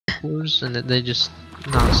cores and they just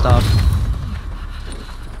non-stop.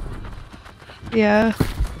 Yeah.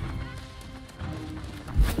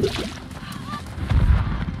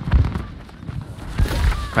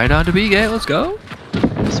 Right on to B gate, let's go.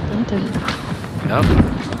 Sprinted. Yep.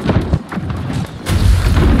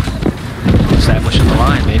 Establishing the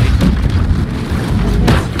line, baby.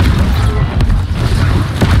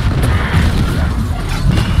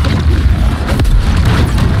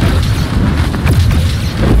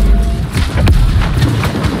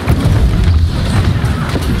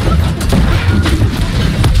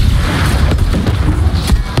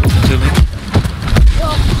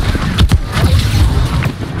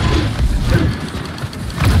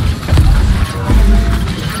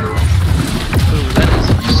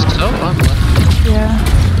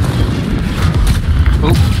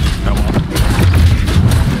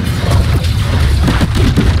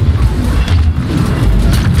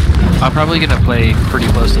 I'm probably gonna play pretty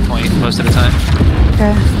close to point most of the time.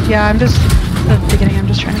 Okay. Yeah, I'm just at the beginning. I'm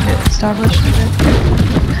just trying to get established.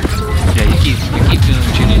 Yeah, you keep doing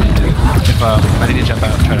what you need to do. If I need to jump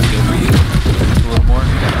out and try to feel for you a little more,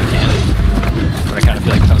 then I can. But I kind of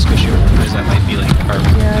feel like if I was squishy, because that might be like our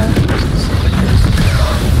presence.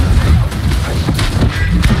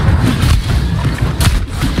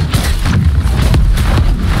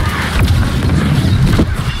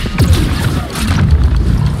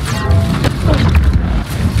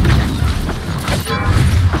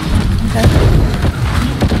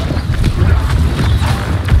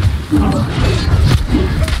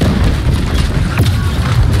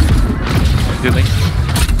 Doing.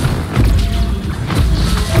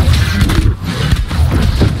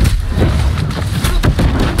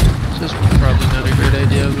 This is probably not a great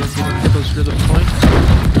idea of getting closer to the point.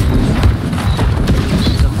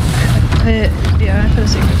 Yeah, I put a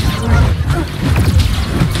secret.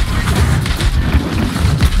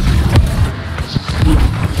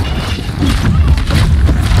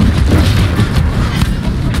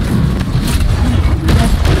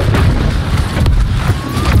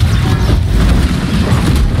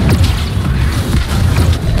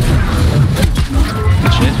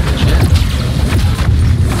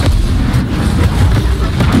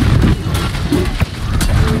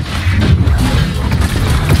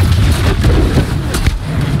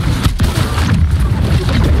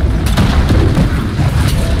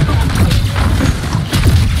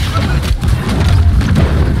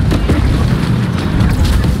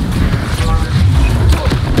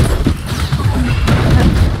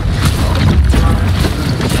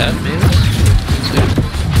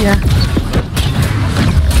 Yeah.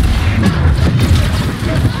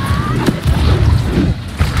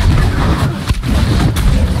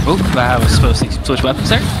 Oh, I was supposed to switch weapons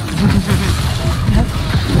there. Yep.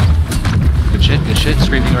 Good shit, good shit.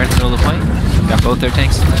 Screaming right in the middle of the fight. Got both their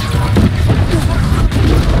tanks in there.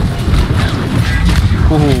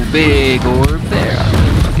 Oh, big orb there.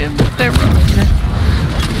 Fucking there, bro.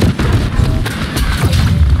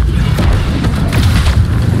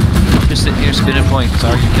 Just sitting here spinning points.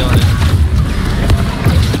 Sorry, you're killing it.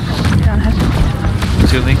 Down head.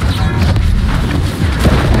 Zooming.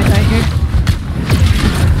 Right here.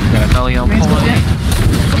 Got a melee on point.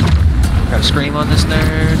 Got a scream on this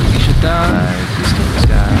nerd. He should die. Please kill this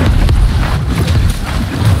guy.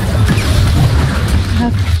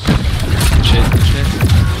 Good shit, good shit.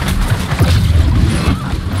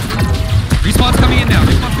 Respawn's coming in now.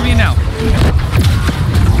 Respawn's coming in now.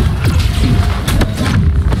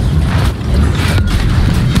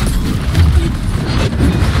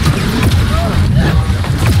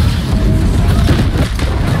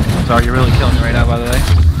 Sorry, you're really killing me right now, by the way.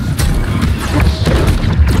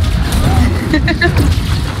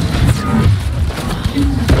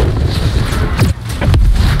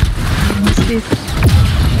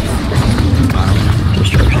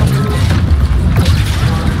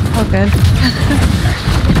 Oh, good.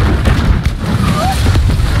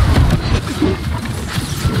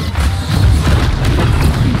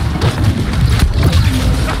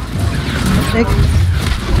 Big.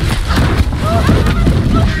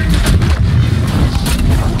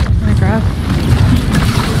 I grab.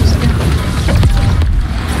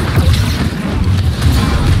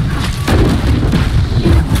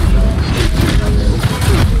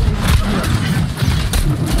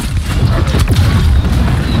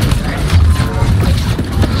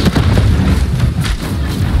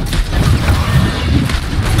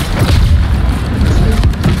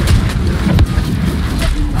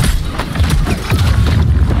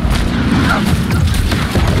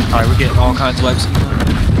 Alright, we're getting all kinds of wipes on the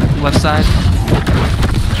left side.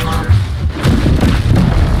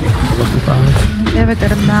 They have a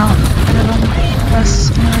good amount of them.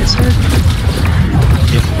 Less on the right side.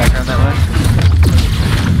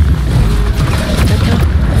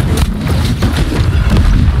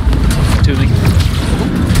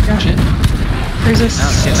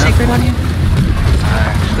 this Getting out. sacred on you.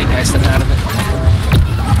 I think I stepped out of it.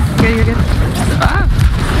 You're good. Ah!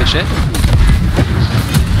 Good shit.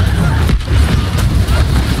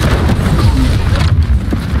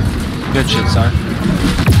 Good shit, son.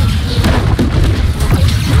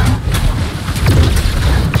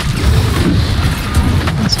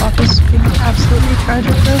 This swap is being absolutely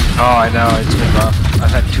tragic though. Oh, I know, it's been rough.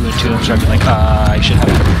 I've had 2 and 2 and started like, I should have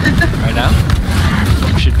it right now.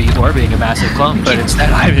 Should be orbing a massive clump, but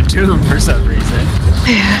instead I'm in Tomb for some reason.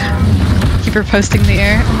 Yeah. Keep her posting the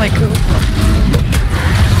air. I'm like, ooh.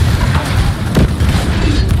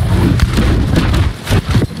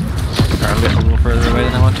 I'm getting a little further away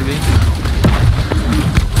than I want to be.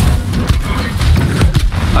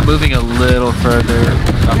 I'm moving a little further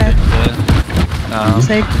up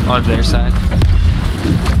Okay. into, on their side.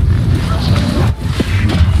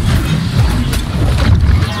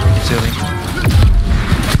 Consuming.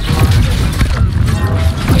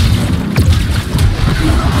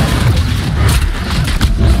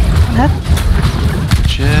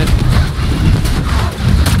 Shit.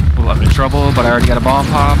 Well, I'm in trouble, but I already got a bomb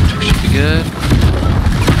popped. Should be good.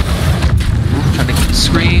 Ooh, trying to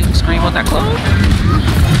scream on that clone.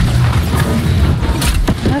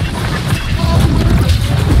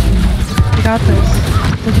 You got this.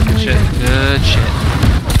 Looking Good really shit. Good shit.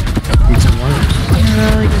 Need some light.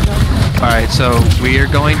 Really good job. Alright, so we are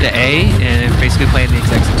going to A and basically playing the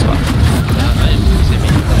exact same spot.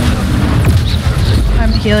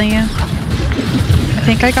 I'm healing you. I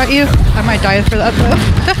think I got you. I might die for that though.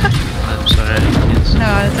 I'm sorry, I didn't get No,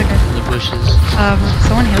 it's okay. the bushes.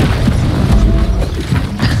 Someone heal.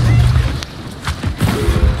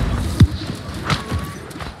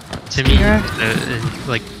 Timmy, Spira.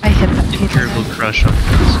 like, I hit that page. incurable crush on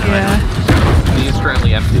this guy. Yeah. B is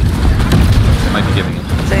currently empty. Might be giving it.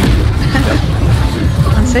 Safe.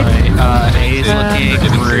 Unsafe. Alright, A is looking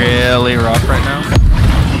really rough right now.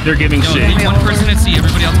 They're giving shit. Maybe One I'll- person at C,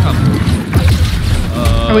 everybody else come.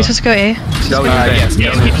 Are we supposed to go A? Go Yes,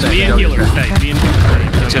 Yeah, me and healer. Hey, me and healer.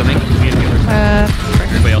 Consuming. Me and healer.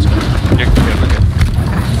 Everybody else go. You're good, we're good.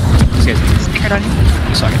 These guys are Scared on you.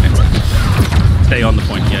 you suck at next. Stay on the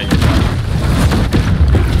point. Yeah.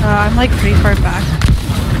 I'm like pretty far back.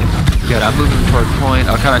 Good, I'm moving toward point.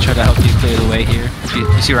 I'll kind of try to help you clear the way here.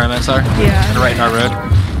 You see where I'm at, Sar? Yeah. Right in our road.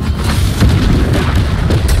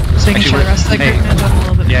 So you can Actually, show the rest of the hey. group and a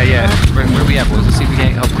little bit. Yeah, yeah. Where we at, boys? Let's see if we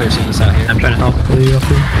can help clear some of this out here. I'm trying to help pull you up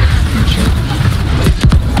here.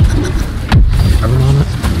 Cover on it.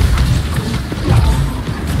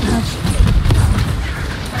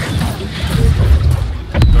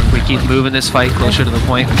 If we keep moving this fight closer to the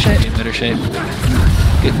point, we should be in better shape.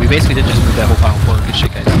 Good. We basically did just move that whole pile forward. Good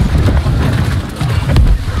shit, guys.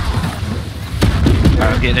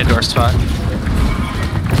 Alright, I'm getting indoor spot.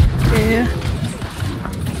 Yeah.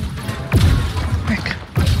 Frick.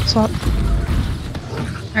 Swap.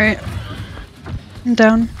 Alright. I'm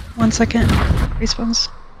down. 1 second. Respawns.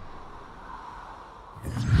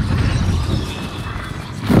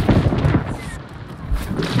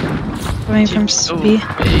 Coming from B.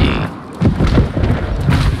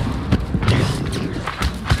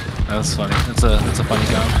 That was funny. That's a funny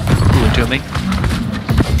job. Ooh, into me.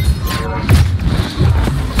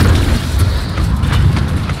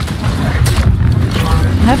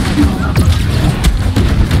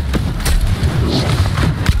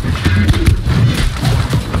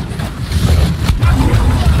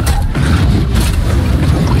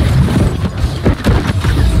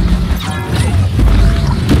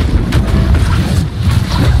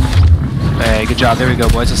 Hey, good job. There we go,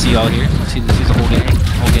 boys. I see y'all here. See the whole gang.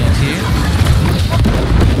 Whole gang's here.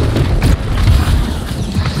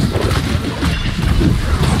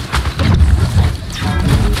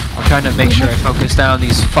 I'm trying to make sure I focus down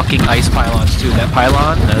these fucking ice pylons too. That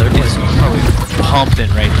pylon is probably pumping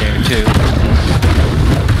right there too.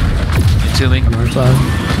 Consuming. On our side.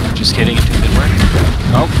 Just kidding. It didn't work.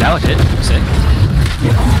 Oh, now it did. Sick.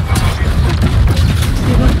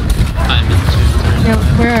 I'm in two. Yeah,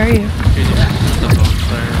 where are you? The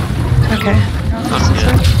bonfire. Okay.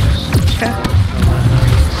 Yeah. Okay.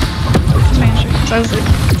 Just making sure. 'Cause I was like...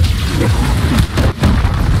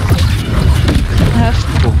 Left.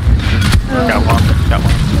 Cool. Got one. Got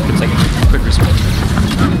one. Good second. Quick response.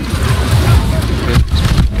 Good.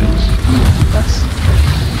 That's...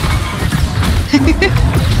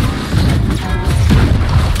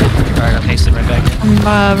 Alright, I'm hasting right back in.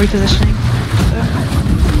 I'm repositioning. So.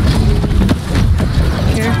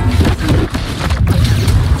 Here.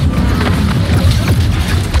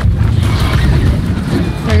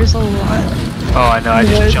 There's a lot. Oh, I know. I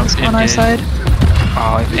just jumped in. On our side.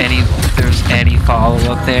 Oh, if there's any follow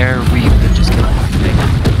up there, we would just kill him.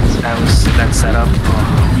 that setup.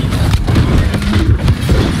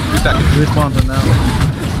 Responding now.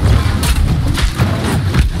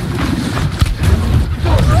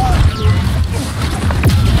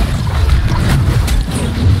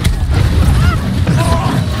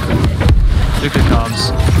 They're good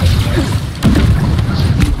comms.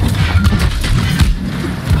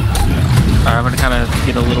 Alright, I'm gonna kind of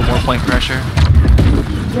get a little more point pressure.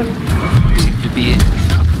 Seem to be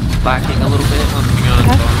lacking a little bit. Something on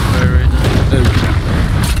bonfire right now.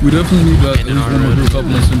 We definitely need that. There's one more group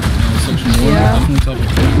helping us in section 1. Yeah. Definitely top of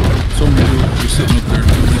so many people just sitting up there.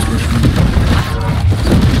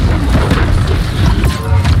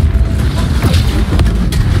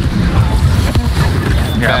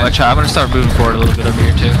 Yeah, I'm gonna start moving forward a little bit over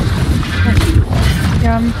here too.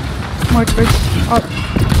 Yeah, I'm more towards up.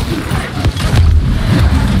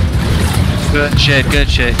 Good shit, good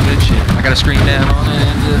shit, good shit. I got a screen down on it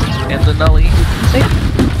and the nully. Safe.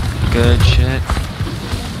 Good shit.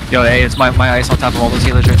 Yo, hey, it's my ice on top of all those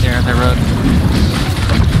healers right there on their road.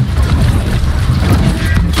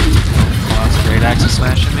 Oh, that's a great axis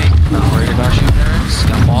smashing me. Not worried about you, nerds.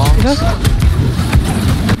 Got bombs.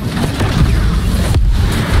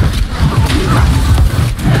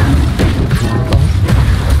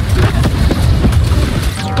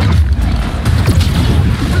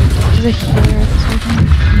 There's a healer this weekend.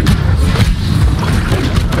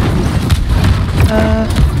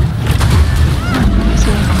 Let's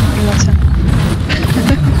see. Maybe that's him.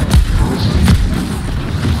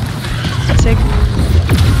 Sig.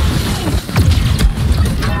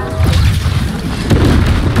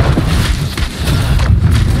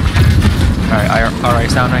 Alright, our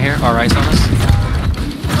ice down right here. Our ice on us.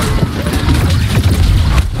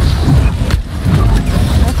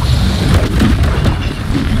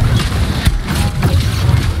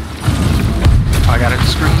 I got a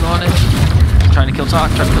screen on it. Trying to kill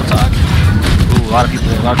Talk, Ooh, a lot of people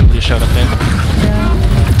just showed up there. Yeah.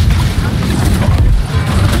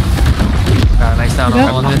 Got an ice down on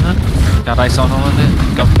all of it. Got ice on all of it.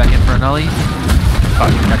 Going back in for a nully.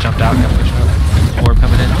 Fuck, got jumped out, got pushed out. Orb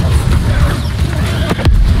coming in.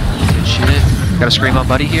 Good shit. Got a scream on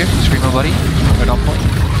buddy here. Scream on buddy. Right on point.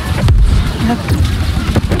 Yep.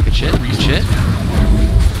 Good shit, good shit.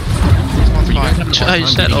 I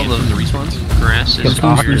just had all the respawns. Grass is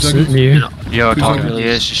Yo, Talk really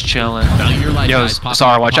is just chilling. Yo,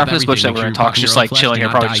 sorry, watch out for this bush that we're in. Talk's just like chilling here,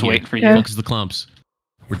 probably just waiting for you. Focus the clumps.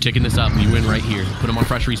 We're ticking this up. We win right here. Put them on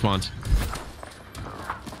fresh respawns.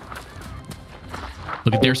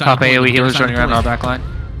 Look at their side. Top AoE healers running around our back line.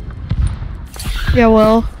 Yeah,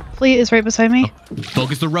 well, Fleet is right beside me.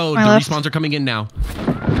 Focus the road. My The left. respawns are coming in now.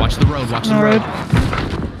 Watch the road. Watch the On the road.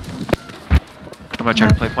 I'm gonna try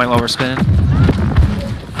to play point while we're spinning. Great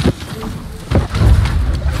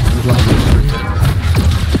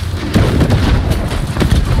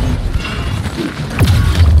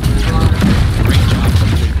job.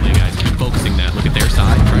 Good play, guys. Keep focusing that. Look at their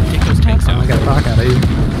side. Try to take those tanks out. I got a talk out of you.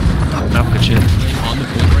 No, good shit. On the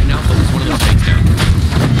point right now. Focus one of those tanks down.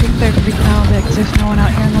 I think they're freaking out a bit because there's no one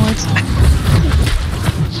out here in the woods.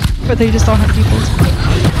 But they just don't have people.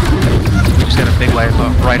 We just got a big light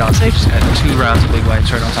right on. We just had 2 rounds of big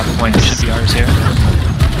lights right on top of point. This should be ours here.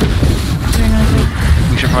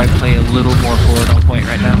 We should probably play a little more forward on point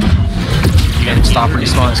right now. And stop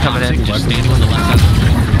respawns coming in. Just standing on the left side of the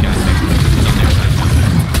point. Guys, on their side.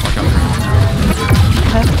 Watch out.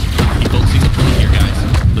 Keep focusing the point here, guys.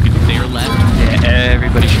 Look at their left. Yeah,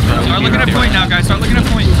 everybody should probably Start looking at point now, guys. Start looking at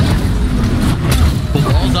point. Put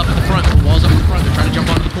walls up at the front. Put walls up at the front. They're trying to jump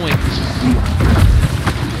onto the point.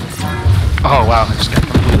 Oh wow, I just got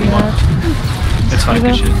completely won. It's fine,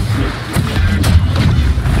 good shit.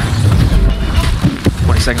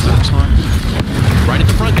 20 seconds of respawn. Right at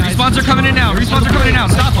the front, guys. Respawns are coming in now. Respawns are coming in now.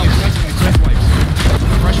 Stop them.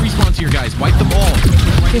 Fresh respawns here, guys. Wipe them all.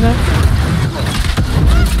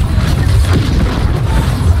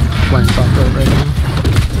 Playing top right now.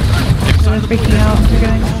 They're freaking out. They're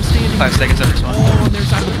going. 5 seconds of respawn. All on their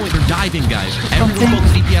side of the point. They're diving, guys. Everyone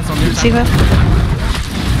focus DPS on their See side. that?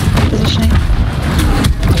 Positioning.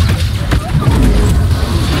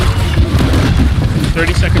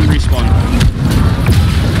 30-second respawn.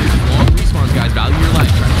 Long respawns, guys. Value your life.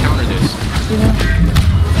 Try to counter this. See that?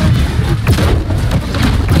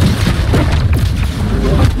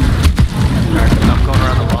 Alright, I'm going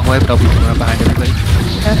around the long way, but I'll be coming up behind everybody.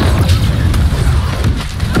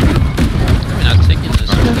 I'm taking this.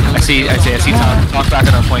 I see Talk back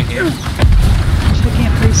on our point here. Checking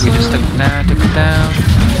it pretty We slow. just took it down.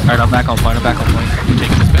 Alright, I'm back on point. You're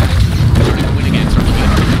taking this back. We're gonna win again. Start looking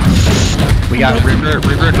at We got River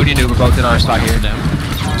and Udidu, we're both in our spot here. them.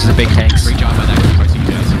 This is a big tanks. Great job by that group. I see you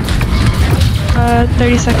guys.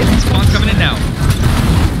 30 seconds. Spawn's coming in now.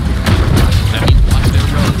 That means watch their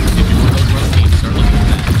road. If you're one of those road teams, start looking at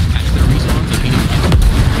that. Catch their respawns and hit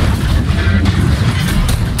them.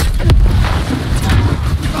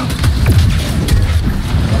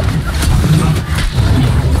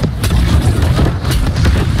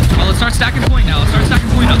 Oh, let's start stacking point now. Let's start stacking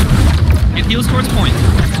point up. Get heals towards point.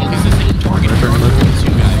 Focus the same target. You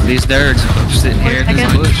guys. These nerds just sitting here in this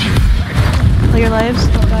Second. bush. Play your lives,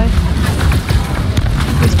 don't die.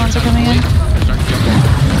 Respawns are coming in. Start to get going.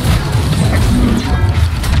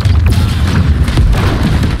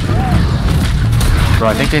 Bro,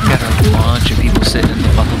 I think they've got a bunch of people sitting in the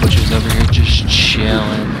fucking bushes over here just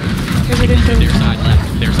chilling. Here's what you're Their side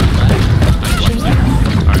left. Their side left. Nice watch there.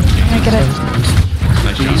 Alright, Can I get it?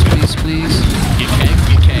 nice Please, shot. please, please. Get kegs,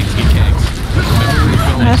 get kegs, get kegs. Remember where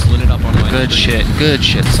you're going, split it up on Good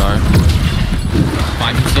shit, Sar.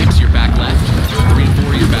 5 and 6, you're back left. 3 and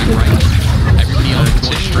 4, you're back right. Everybody else is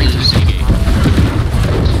going straight to the C gate.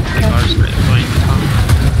 Ours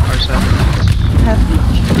have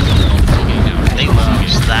They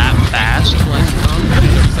moves that fast.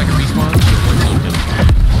 30-second respawn.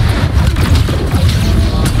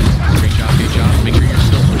 Great job. Make sure you're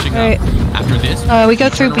still pushing Alright. up. After this, We go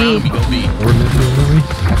through turn around, B. we go B.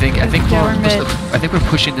 I think we're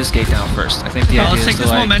pushing this gate down first. I think the idea Let's is take to this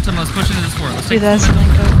like momentum. Let's push into this door. Let's Do take this and then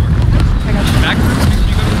go. I got you. back first.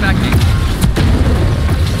 You go to the back gate.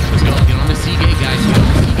 Let's go. Get on the C gate, guys. Get on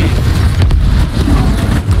the C gate.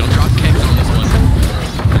 Don't drop kegs on this one.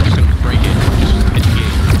 We're just gonna break it. Just hit the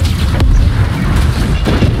gate.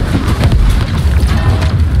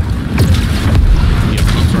 Yeah,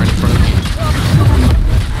 pumps right in front of you.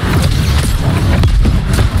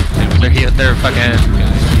 they're fucking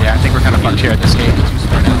yeah, I think we're kinda fucked here at this gate.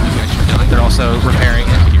 They're also repairing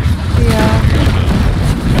it.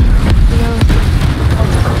 Yeah.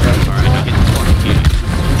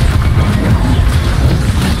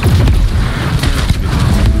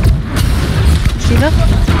 See them?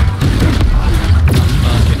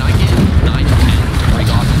 Can I get 9 and 10 to break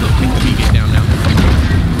off and take the B gate down now?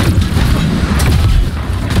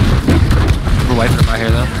 We're wiping them out here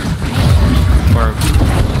though. Or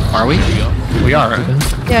are we? We are.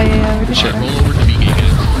 Yeah, we're just Shit. Roll over to B gate,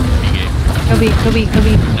 guys. B gate. Go B.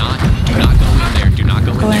 Do not go in there. Do not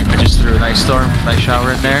go in there. I just threw a nice storm, nice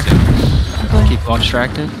shower in there. Keep all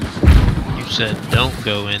distracted. You said don't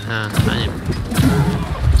go in, huh?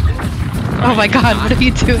 Oh my god, what are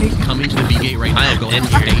you doing? Come into the B gate right now. I am Go in over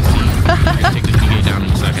to here. AC. Guys, take the B gate down in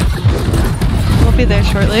a second. We'll be there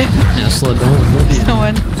shortly. Yeah, slow down. There's no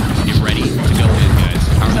one. Get ready to go in, guys.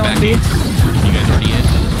 How's the No back one gates? You guys already in?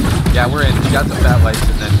 Yeah, we're in. We got the fat lights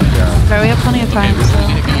and then Sorry, we have plenty of time, so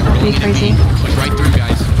don't be crazy. Push right through,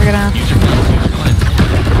 guys. We're gonna... Use your cleanse, use your cleanse.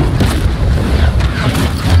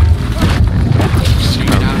 Shoot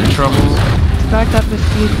it out In trouble. Backed up if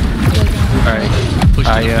you... Alright. Push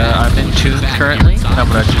to the back. I'm in tune Back currently. here, I'm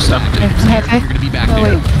gonna just Okay. You're gonna be back Oh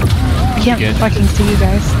there. wait. I can't Good. fucking see you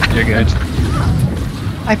guys. You're good.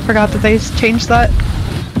 I forgot that they changed that.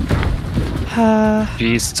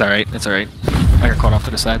 Jeez, it's alright, it's alright. I got caught off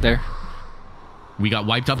to the side there. We got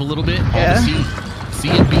wiped up a little bit. Yeah. All the C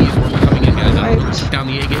and B is where we're coming in, guys. I don't know if we Right. took down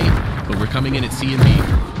the A gate, but we're coming in at C and B.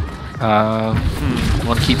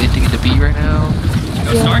 Want to keep hinting into B right now?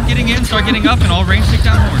 Yeah. Start getting in, start getting up, and all range take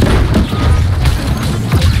down horn.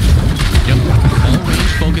 Yep. All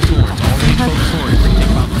range focus horns. All range focus horns. We're gonna take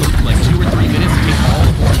about like 2 or 3 minutes to take all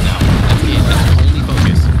the horns out. That's it. That's the only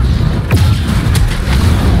focus.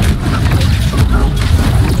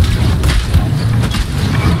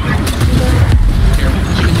 Careful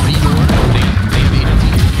pushing in the B door. They have agents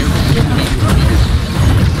here. Careful pushing the B door.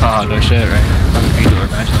 Oh, no shit, right? Fucking B door,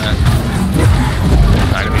 imagine that.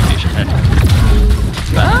 Alright, I'm being patient, head.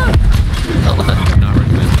 Do not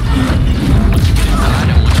recommend it. Once you get inside,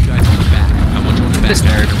 I want you guys on the back. I want you on the back. This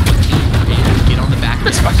nerd. Yeah, get on the back.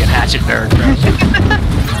 This fucking hatchet nerd, bro.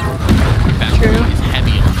 Back True. right is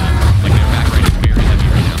heavy on them. Like their back right is very heavy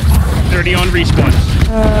right now. 30 on respawn.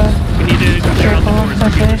 We need to clear out the doors.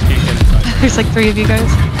 careful, okay. Can't get inside. There's like 3 of you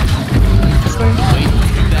guys. This way. The way you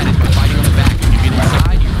do that is by fighting on the back. If you get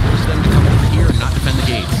inside, you force them to come over here and not defend the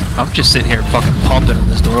gates. I'm just sitting here fucking pumping in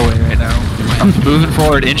this doorway right now. I'm moving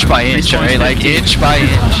forward inch by inch, alright? Like inch by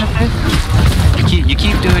inch. Okay. You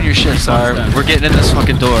keep doing your shit, Sar. We're getting in this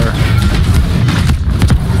fucking door.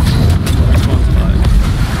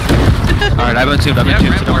 Alright, I'm in tune, so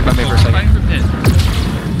don't worry about me for a second.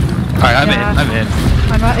 Alright, I'm in.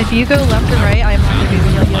 I'm not, if you go left or right, I'm not gonna be able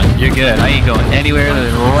to heal you. You're good. I ain't going anywhere other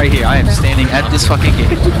than right here. I am standing at this fucking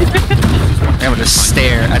gate. I'm gonna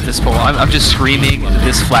stare at this pole. I'm just screaming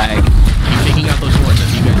this flag. Keep taking out those horns. I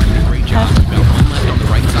think you guys are doing a great job.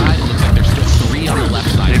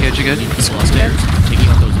 you good? People upstairs, taking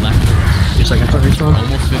out those left doors. Just like I thought respawn.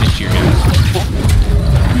 Almost finished here, guys.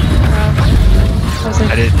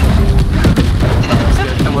 I did.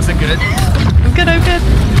 That wasn't good. I'm good, I'm good.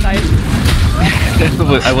 Nice.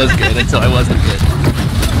 I was good until I wasn't good.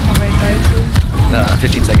 Alright, guys.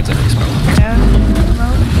 15 seconds at respawn. Yeah.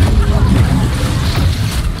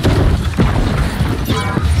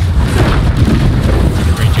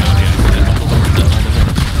 Great job, guys.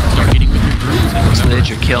 Start getting with your groups. And Slid,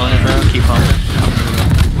 you're killing it, bro. Keep pumping.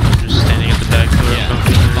 Just standing at the back door. yeah,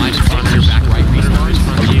 5 spots, your back right respawns.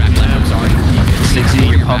 Your back left, I'm sorry. Sigzzy,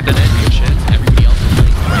 you're pumping it. Good shit. Everybody else is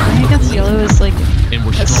playing. Playing against yellow is like, And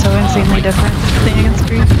we're it's so insanely different than playing against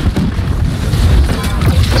green.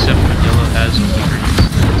 Except when yellow has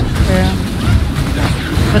Yeah.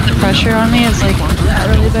 But the pressure on me is like not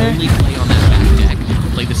really there. Only play on that back deck.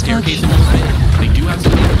 Play the staircase a little bit. They do have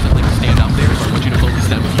some players that like to stand up there, so I want you to focus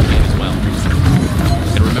them if you can as well.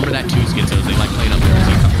 And remember that too, Skizzo. They like playing up there.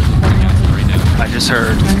 So a couple of guys right now. I just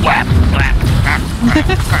heard whap, whap, whap, whap,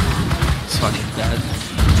 whap. It's fucking dead.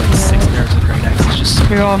 It's like 6 nerves of great axes just so.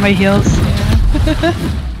 You're all my heals. Yeah.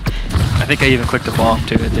 I think I even clicked the bomb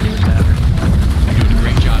too, it didn't even matter. You're doing a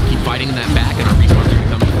great job. Keep fighting in that back, and our respawn are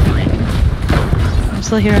coming for free. I'm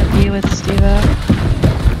still here at B with Steve out.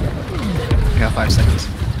 I got 5 seconds.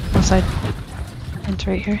 Outside. It's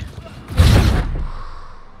right here.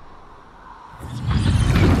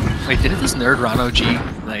 Wait, didn't this nerd Ron OG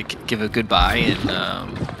like give a goodbye in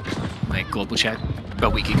like global chat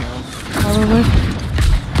about a week ago? Probably.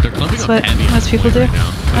 They're clumping That's up what heavy on most people do right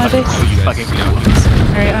now. nowadays. Oh, you guys, Fucking yeah.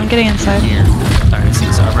 Alright, I'm getting inside. Alright,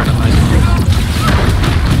 see, so I've run up my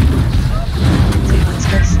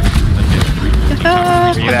Let's go.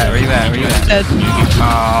 Where you at? Where you at? Where you at? Dead. Oh,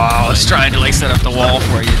 I was trying to like set up the wall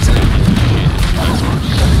for you too.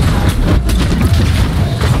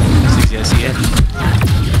 Sigzzy, I see it.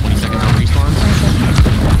 20 seconds on respawn.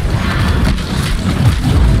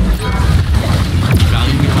 Keep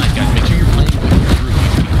valuing your life, guys. Make sure you're playing with your group. You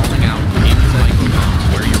should be calling out in the microphones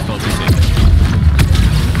where your focus is.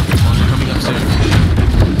 Respawns are coming up soon.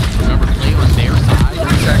 Remember, play on their side.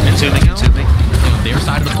 Consuming. Play on their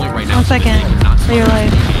side of the point right now. 1 second. For your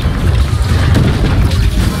life.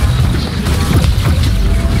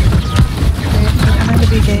 I'm in the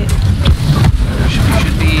B gate.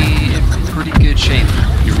 Should be in pretty good shape.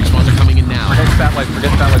 Your respawns are coming in now. Forget that light from the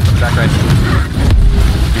back right.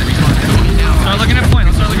 Your respawns are coming in now. Start looking at point.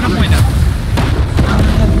 Let's start looking at point now.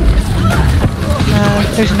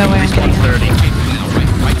 There's no way I'm getting it.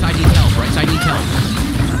 Right side needs help. Right side needs help.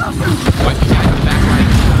 Right side, the back right.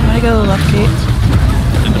 I'm gonna go to the left gate.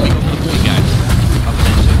 And then we go for the point, guys. Up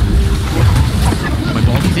and my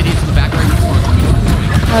ball these idiots in the back right respawns. Let me go for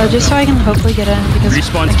the point. Just so I can hopefully get in because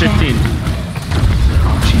Respawn's I can't. 15.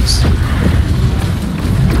 Oh, jeez.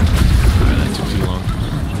 Alright, that took too long.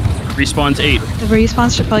 Respawn's 8. The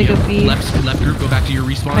respawns should probably go B. Left group, go back to your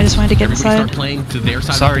respawn. I just wanted to get Everybody inside. start playing to their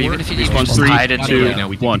side Sorry, of the even board. if you Respawn's just 3, hide it 2, Right now,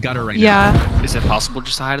 we think 1. we got her right now. Yeah. Is it possible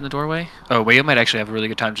just to hide in the doorway? Oh, wait, you might actually have a really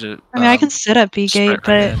good time to. I mean, I can sit at B gate, sprint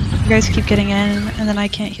right but you guys keep getting in, and then I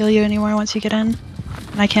can't heal you anymore once you get in.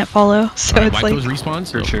 And I can't follow, so Alright, it's wipe like, those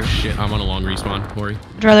respawns? For Oh, sure. Shit, I'm on a long respawn, Corey.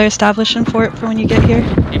 I'd rather establish and fort for when you get here.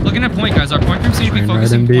 Keep looking at point, guys. Our point groups need to be Train right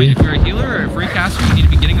focusing in B. point. If you're a healer or a free caster, you need to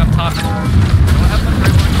be getting up top. Don't have much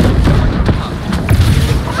right top.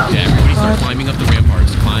 Yeah, everybody start God. climbing up the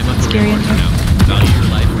ramparts. Climb up the Scary ramparts in here. now. Value your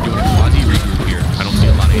life. We're doing a quasi regroup here. I don't see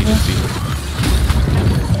a lot of agency.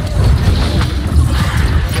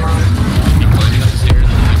 Keep climbing up the stairs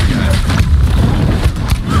and then you guys.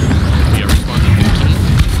 Yeah, respawn to 15.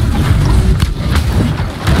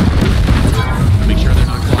 Make sure they're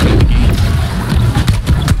not clogging the gate.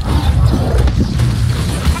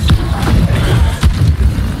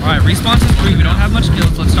 Alright, respawn to 3. We don't have much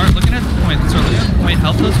kills. Let's start looking at the point. Let's start looking at the point.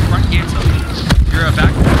 Help those front gates up. If you're a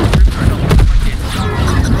back group, start helping the front gates.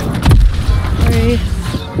 Sorry.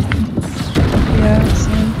 Yeah,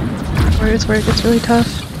 same. Where it gets really tough.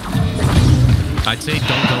 I'd say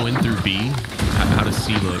don't go in through B. How does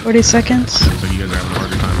C look? 40 seconds. So you guys are having a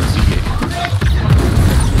harder time with C gate.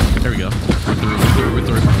 There we go. We're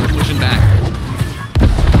through. We're pushing back.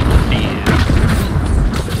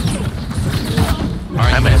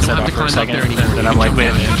 Alright, I'm you gonna guys set don't have up to for a climb up second, there anymore. and then You I'm can like, jump wait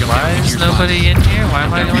a down. You minute, jump why down to is your nobody spots. in here? Why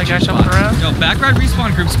am I the only guy jumping around? Yo, back right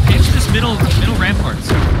respawn groups. Pinch this middle ramparts.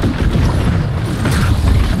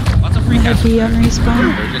 Lots of free I'm gonna casters. be on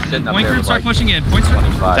respawn. They're just sitting up Point there groups with start like pushing in. Point start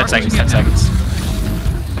 25. 10 seconds, pushing 10 in now. seconds.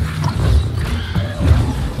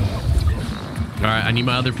 Alright, I need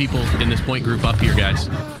my other people in this point group up here, guys.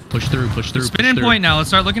 Push through, push through, Spin push in through. point now. Let's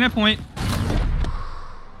start looking at point.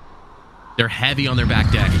 They're heavy on their back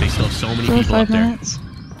deck. They still have so many Still people up 5 there. minutes.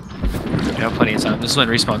 You have plenty of time. This is when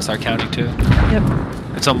respawns start counting too. Yep.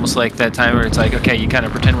 It's almost like that time where it's like, okay, you kind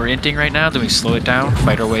of pretend we're inting right now, then we slow it down,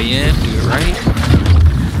 fight our way in, do it right.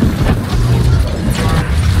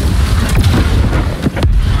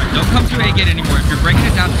 Alright, don't come through A gate anymore. If you're breaking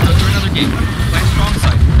it down, just go through another gate. Play strong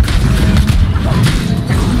side.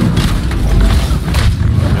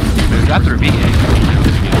 Drop through B gate.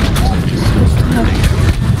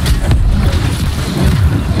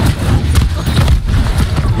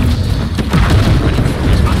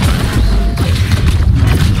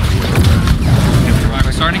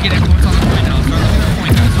 Starting to get influence on the point now. Start looking at the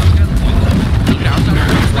point, guys. Start looking at the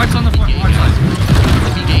point. Wipes on the point. Watch side.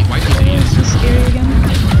 This is scary again.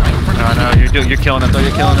 No, you're killing it though.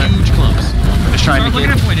 You're killing it. Huge clumps. Just trying Start to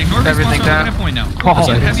looking at point. Ignore everything respawn. down. Start looking at point now.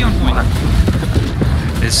 Oh, Heavy on point.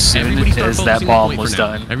 As soon Everybody start as focusing that on bomb point was for now.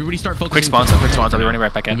 done. Everybody start focusing. Quick spawns, quick spawns. I'll be running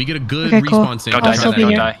right back When in. we get a good Okay, cool. respawn sync. Don't die, I'll don't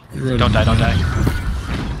be die, here. don't die. Don't die, don't die.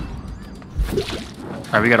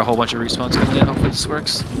 Alright, we got a whole bunch of respawns coming in. Hopefully this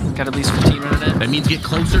works. Got at least 15 running in. That means get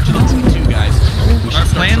closer to the T2, guys. Start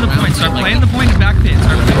playing the point. Start playing the point and back pit.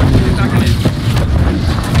 Start playing the point and back pit.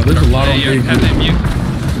 There's a lot on Yeah, A. you have that mute.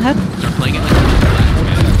 What? Start playing it like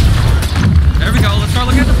There we go. Let's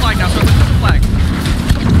start looking at the flag now. Start looking at the flag.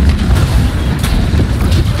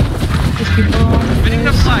 There's people on Spinning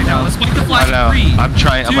the flag now. Let's spike the I flag. don't know. 3, I'm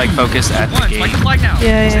trying. I'm like 2, focused at the 1. gate. Spike the flag now.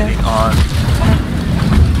 Yeah, yeah. Sitting on.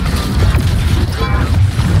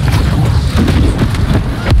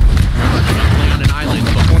 play on an island,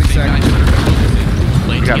 but 20 seconds.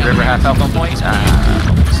 We got River half health on point.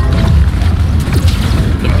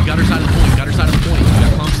 Look at the gutter side of the point. Gutter side of the point. You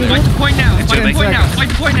got clumps there. Spike the point now. Spike the point now. Spike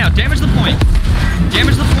the point now. Damage the point.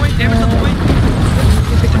 Damage the point. Damage the point.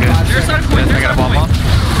 Their side of point. Their I got side a of bomb point.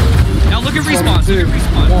 Now look at respawns. Look at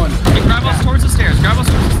respawns. Okay, grab us towards the stairs. Grab us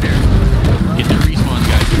towards the stairs. Get their respawns,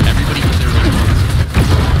 guys. Everybody get their respawns.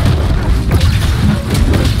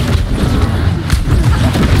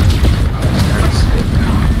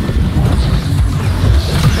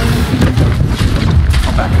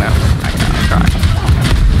 I'm back now. I gotta try.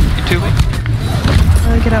 You two?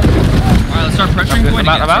 Get out. Alright, let's start pressuring point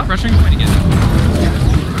again. Start pressuring point again.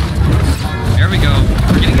 There we go.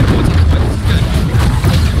 We're getting influence on the point. This is good.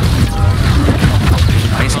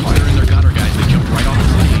 Nice. Clumps that are in their gutter, guys. They jump right off the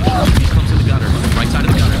stage. These clumps in the gutter. Right side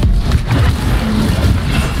of the gutter.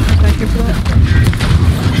 Back here for that.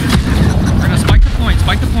 We're gonna spike the point.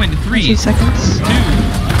 Spike the point in 3, 2 seconds. 2,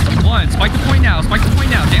 1. Spike the point now. Spike the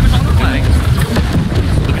point now. Damage on the flag.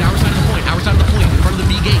 Look at our side of the point. Our side of the point. In front of the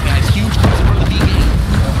B gate, guys. Huge clumps in front of the B gate.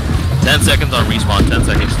 10 seconds on respawn, 10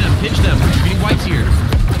 seconds. Pitch them. Pitch them. You're getting wipes here.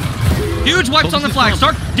 Huge wipes on the flag.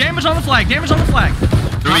 Start damage on the flag. Damage on the flag.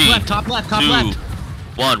 3, Top left. 2,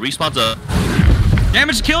 1. Respawn's up.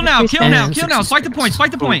 Damage. Kill now. Kill now. Kill now. Spike the point.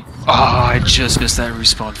 Spike the point. Oh, I just missed that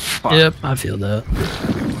respawn. Fuck. Yep, I feel that.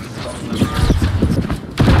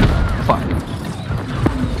 Fuck.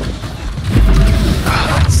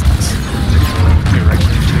 That's you're right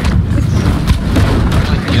there too.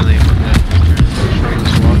 Really, when that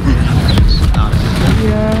train's walking.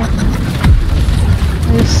 Yeah.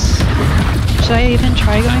 Should I even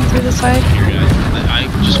try going through the side? Here, guys. I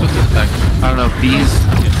just with the fact. I don't know. B's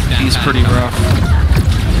pretty rough.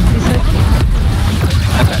 Is it?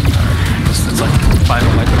 It's like final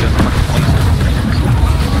fight to get the fucking point.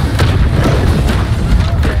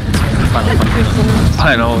 Final fight.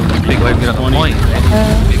 I know. Big way to get on the point.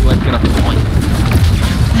 Big way to get on the point.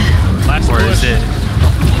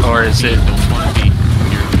 Or is it? Don't spawn at B.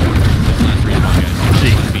 Here. Last respawn, guys. Don't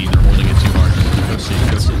spawn at B. They're holding it too hard. Go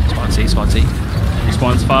C. Spawn C.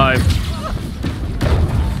 Respawn's 5.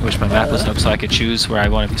 I wish my map was up so I could choose where I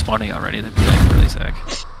want to be spawning already. That'd be like really sick.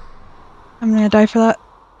 I'm gonna die for that.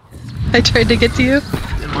 I tried to get to you.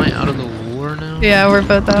 Am I out of the war now? Yeah, we're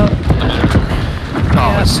both out.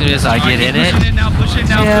 Oh, as soon as I get in it. Push it now. Push it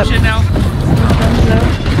now. Yep. Push it now.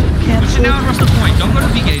 Can't Push it now and rush the point. Don't go to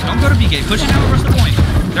B gate. Don't go to B gate. Push it now and rush the point.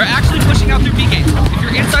 They're actually pushing out through B gate. If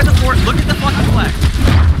you're inside the fort, look at the fucking flag.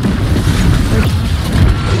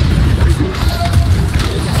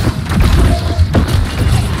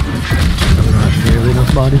 Barely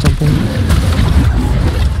enough bodies on point.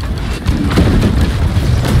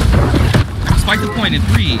 Spike the point in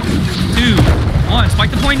 3, 2, 1.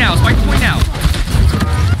 Spike the point now. Spike the point now.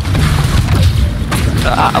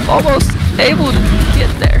 I'm almost able to get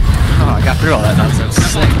there. Oh, I got through all that nonsense.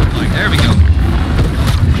 There we go.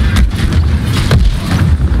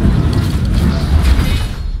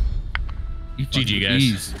 GG,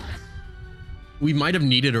 guys. We might have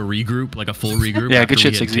needed a regroup, like a full regroup. Yeah, after good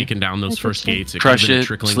shit, we had Sigzzy. taken down those first gates. It Crushed could have been a it,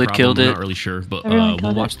 trickling Slid problem. killed I'm it. not really sure, but Everyone we'll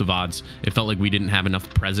killed watch it. the VODs. It felt like we didn't have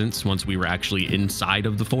enough presence once we were actually inside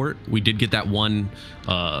of the fort. We did get that one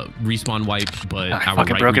respawn wipe, but I our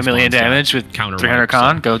fucking right broke a million respawns got damage with counter 300 wipe,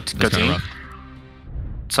 con. so Go that's team. kinda rough.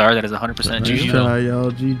 Sorry, that is 100% Nice GG. try, y'all.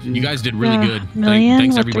 GG. You guys did really Yeah, good. million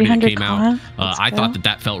Thanks with everybody that 300 came out. con. Let's I go. thought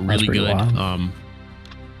that felt really pretty good. wild.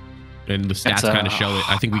 And the stats That's kind of show it.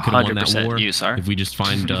 I think we could have won that 100% war you, sir. if we just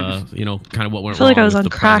find, you know, kind of what I went feel wrong like I was with on the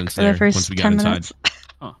crack presence for the there first once we got 10 inside. minutes.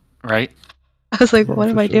 Right? I was like, Yeah, what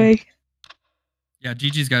am for I sure. doing? Yeah,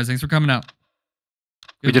 GG's guys. Thanks for coming out.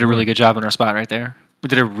 We did a really good job in our spot right there. We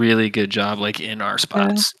did a really good job, like, in our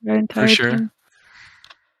spots. Very entire sure. team.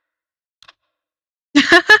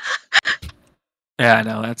 Yeah, I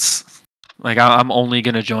know. That's... Like, I'm only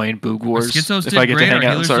going to join Boog Our Wars Schizos if did I get great. to Our hang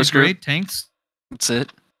out in healers Source did Group. great. Tanks. That's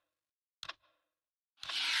it.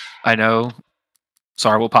 I know.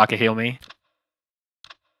 Sar will pocket heal me.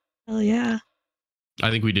 Hell yeah.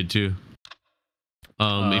 I think we did too.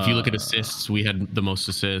 If you look at assists, we had the most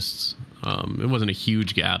assists. It wasn't a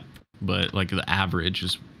huge gap, but like the average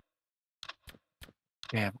is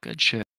Damn, good shit.